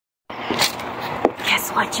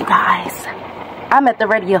Guess what, you guys? I'm at the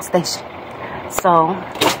radio station. So,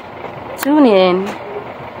 tune in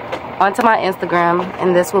onto my Instagram,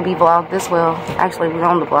 and this will be vlogged. Actually, we're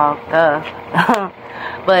on the vlog,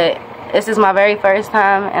 but this is my very first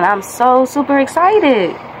time, and I'm so super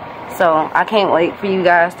excited. So, I can't wait for you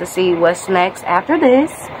guys to see what's next after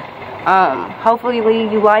this. Hopefully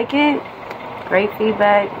you like it. Great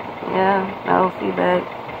feedback. Yeah, no feedback.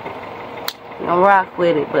 We're gonna rock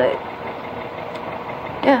with it, but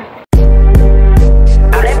yeah.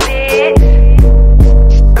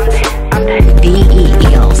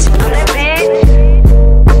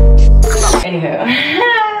 Anywho,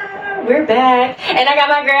 we're back, and I got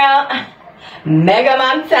my girl Mega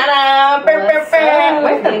Montana. Where's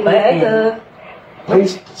the button?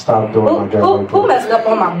 Please stop doing my girl. Who messed up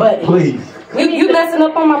on my button? Please. You messing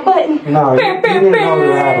up on my button? No, you didn't know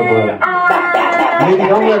you had a button. Maybe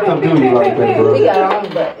don't let them do you like that, bro. We got our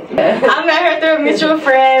own button. I met her through a mutual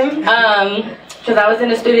friend, because I was in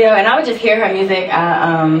the studio and I would just hear her music.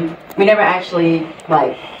 We never actually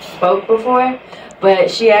like spoke before,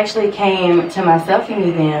 but she actually came to my selfie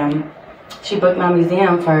museum. She booked my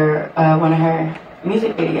museum for one of her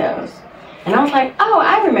music videos, and I was like, "Oh,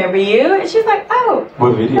 I remember you." And she's like, "Oh,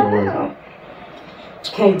 what video? no.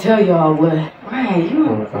 Can't tell y'all what. Right, you.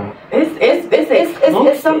 Okay.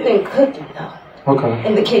 It's something cooking though. Okay.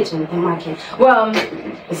 In the kitchen, in my kitchen. Well,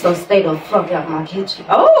 so stay the fuck out my kitchen.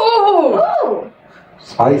 Oh,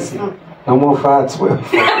 Spicy. No more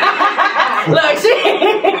 512. look, she.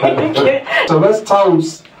 So let's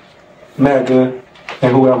toast Mega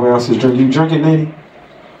and whoever else is drinking. You drinking, Nitty?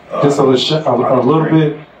 Just a little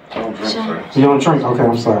bit. I don't drink first. You don't drink? Okay,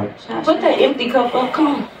 I'm sorry. Put that empty cup up. Come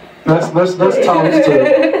on. Let's toast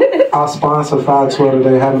to our sponsor 512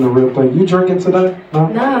 today, having a real thing. You drinking today? No.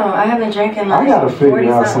 No, I haven't drank in like I gotta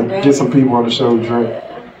figure out get some people on the show to drink.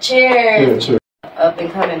 Cheers. Yeah, cheers. Up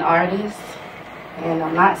and coming artist, and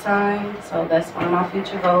I'm not signed, so that's one of my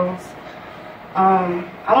future goals.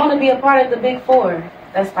 I want to be a part of the Big Four.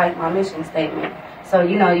 That's like my mission statement. So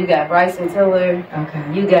you know, you got Bryson Tiller,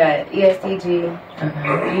 Okay. you got ESTG,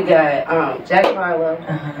 Okay. you got Jack Harlow,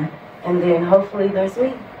 and then hopefully there's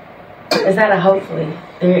me. Is that a hopefully?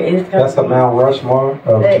 There is. That's the Mount Rushmore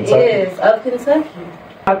of That Kentucky. is of Kentucky.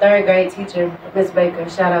 My third grade teacher, Miss Baker,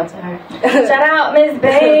 shout out to her. Shout out, Miss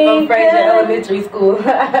Baker. From Fraser Elementary School.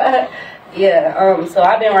 Yeah, so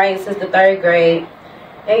I've been writing since the third grade.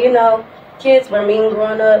 And you know, kids were mean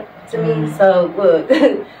growing up to me. So look,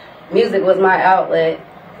 music was my outlet.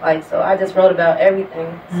 Like, so I just wrote about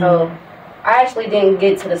everything. So I actually didn't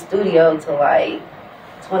get to the studio till like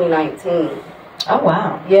 2019. Oh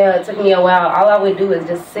wow. Yeah, it took me a while. All I would do is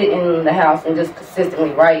just sit in the house and just consistently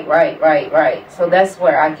write. So that's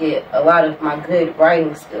where I get a lot of my good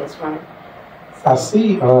writing skills from. I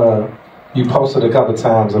see you posted a couple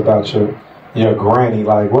times about your granny.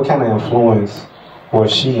 Like, what kind of influence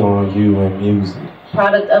was she on you in music?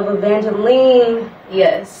 Product of Evangeline,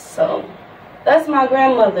 yes. So that's my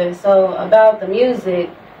grandmother. So about the music,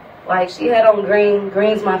 like she had on green.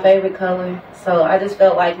 Green's my favorite color. So I just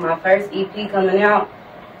felt like my first EP coming out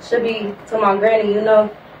should be to my granny, you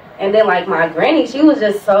know. And then like my granny, she was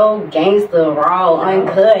just so gangster, raw,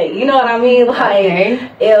 uncut. You know what I mean?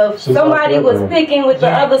 Like if somebody was picking with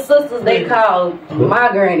the other sisters, they called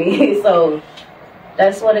my granny. So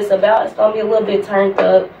that's what it's about. It's gonna be a little bit turned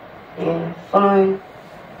up and fun,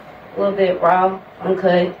 a little bit raw,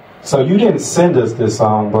 uncut. So you didn't send us this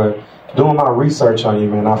song, but doing my research on you,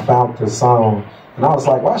 man, I found this song, and I was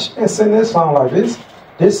like, why she didn't send this song like this?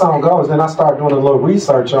 This song goes. Then I started doing a little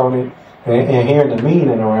research on it and hearing the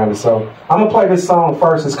meaning around it. So I'm gonna play this song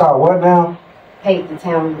first. It's called what now? Paint the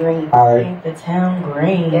Town Green. All right. Paint the Town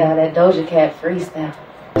Green. Yeah, that Doja Cat freestyle.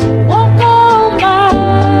 Walk on by.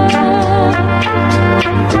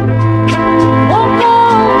 Walk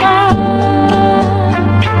on by.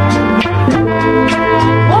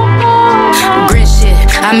 Walk on by. Grit shit,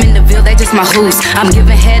 I'm in the Ville, they just my who's. I'm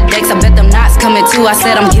giving headaches, I bet them knots coming too. I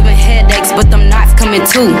said I'm giving headaches, but them knots coming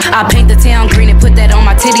too. I paint the town green and put that on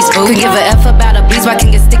my titties, boo. Could give a F about a beast, I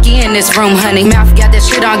can get sticky in this room, honey. Mouth got that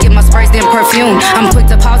shit on, get my sprays, then perfume. I'm quick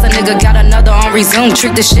to pause, a nigga got another on resume.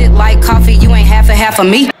 Treat the shit like coffee, you ain't half of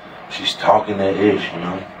me. She's talking that ish, you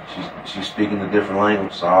know. She's speaking a different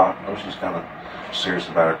language, so I know she's kind of serious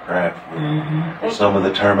about her craft. Some of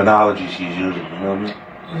the terminology she's using, you know what I mean?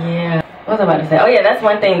 Yeah. What was I about to say? Oh yeah, that's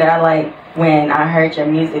one thing that I like when I heard your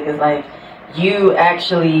music is like you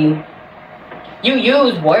actually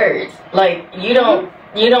use words. Like you don't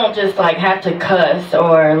just like have to cuss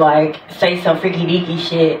or like say some freaky deaky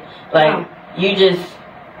shit. Like you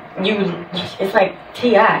it's like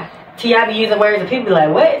T.I. T.I. be using words and people be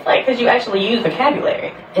like, what? It's like, because you actually use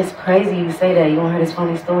vocabulary. It's crazy you say that. You want to hear this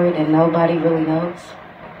funny story that nobody really knows?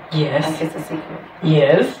 Yes. Like it's a secret.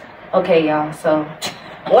 Yes. Okay, y'all. So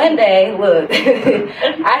one day, look,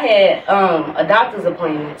 I had a doctor's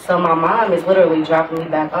appointment. So my mom is literally dropping me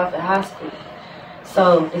back off at high school.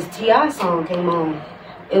 So this T.I. song came on.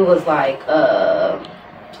 It was like,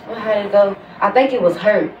 what had it go? I think it was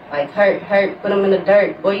Hurt. Like, hurt, put them in the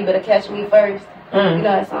dirt. Boy, you better catch me first. You know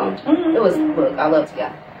that song? It was, look, I love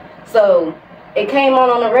T.I. So it came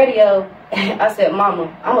on the radio. I said,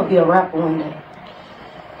 Mama, I'm going to be a rapper one day.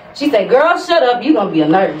 She said, girl, shut up. You going to be a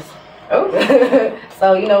nurse. Oh.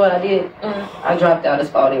 So you know what I did? I dropped out of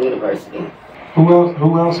Spalding University.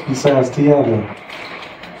 Who else besides T.I. then?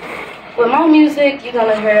 With my music, you're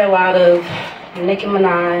going to hear a lot of Nicki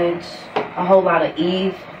Minaj, a whole lot of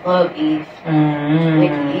Eve. Love Eve.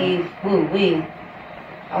 Nicki, Eve, woo-wee.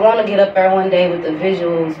 I want to get up there one day with the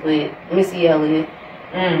visuals with Missy Elliott.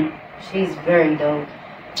 She's very dope.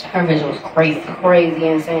 Her visuals crazy. Crazy,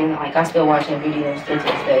 insane. Like, I still watch her videos still to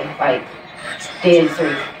this day. Like, dead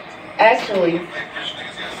serious. Actually,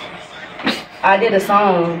 I did a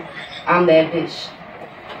song, I'm That Bitch.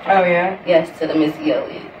 Oh, yeah? Yes, to the Missy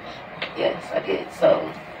Elliott. Yes, I did. So,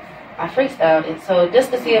 I freestyled it. So,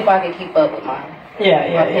 just to see if I could keep up with my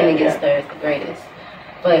pen against theirs, the greatest.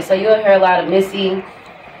 But, so you'll hear a lot of Missy.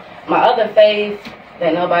 My other fave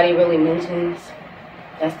that nobody really mentions,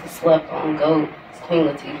 that's the slept on GOAT, it's Queen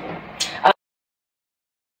Latifah.